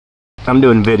I'm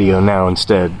doing video now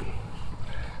instead.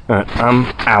 Alright, I'm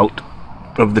out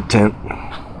of the tent.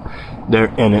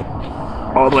 They're in it.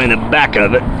 All the way in the back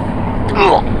of it.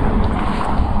 Ugh.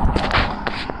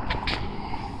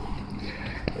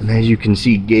 And as you can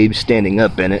see, Gabe's standing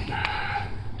up in it.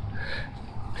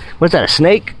 What's that, a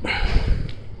snake?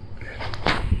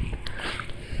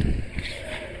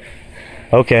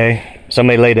 Okay,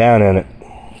 somebody lay down in it.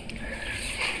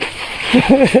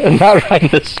 Not right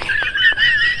this.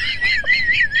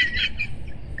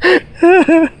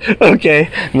 Okay,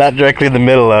 not directly in the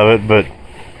middle of it, but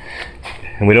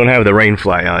and we don't have the rain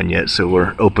fly on yet, so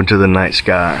we're open to the night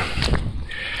sky.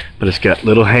 But it's got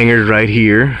little hangers right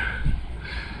here.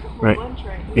 Right.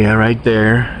 Yeah, right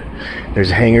there.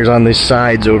 There's hangers on the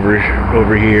sides over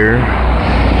here.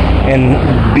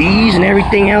 And bees and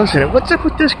everything else in it. What's up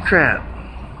with this crap?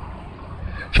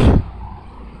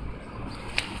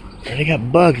 They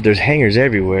got bugs. There's hangers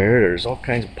everywhere. There's all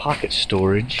kinds of pocket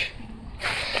storage.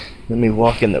 Let me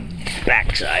walk in the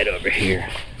backside over here.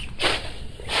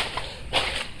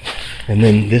 And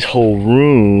then this whole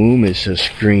room is a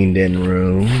screened in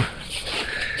room.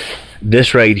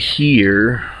 This right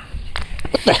here.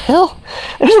 What the hell?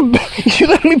 You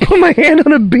let me put my hand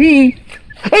on a bee.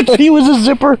 I thought he was a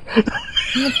zipper.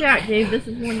 Watch out, Dave. This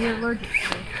is one you're allergic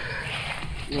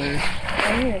to. Where?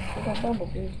 Right here. It's got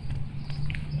bumblebee.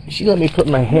 She let me put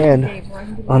my hand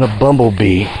on a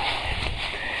bumblebee.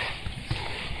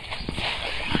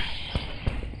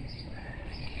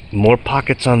 More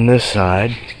pockets on this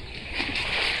side.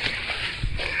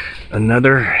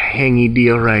 Another hangy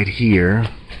deal right here.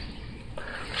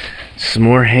 Some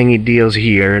more hangy deals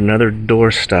here. Another door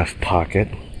stuff pocket.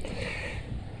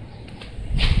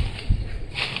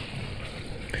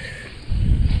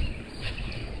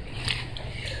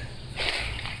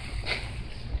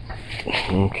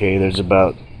 Okay, there's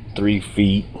about 3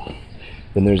 feet.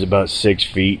 Then there's about 6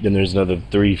 feet. Then there's another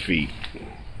 3 feet.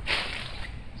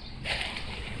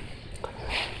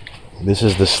 This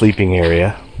is the sleeping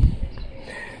area.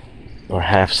 Or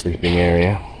half sleeping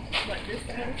area. What, this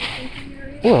side of the sleeping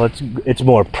area? Well, it's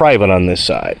more private on this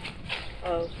side.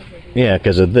 Oh, okay. Yeah,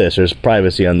 because of this. There's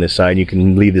privacy on this side. You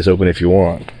can leave this open if you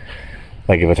want.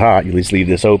 Like if it's hot, you just leave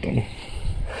this open.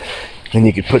 Then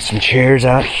you could put some chairs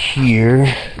out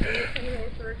here.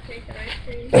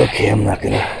 Okay, I'm not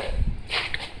gonna.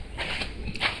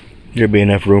 There'll be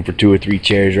enough room for 2 or 3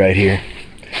 chairs right here.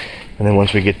 And then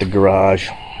once we get the garage.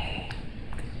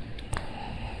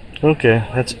 Okay,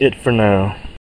 that's it for now.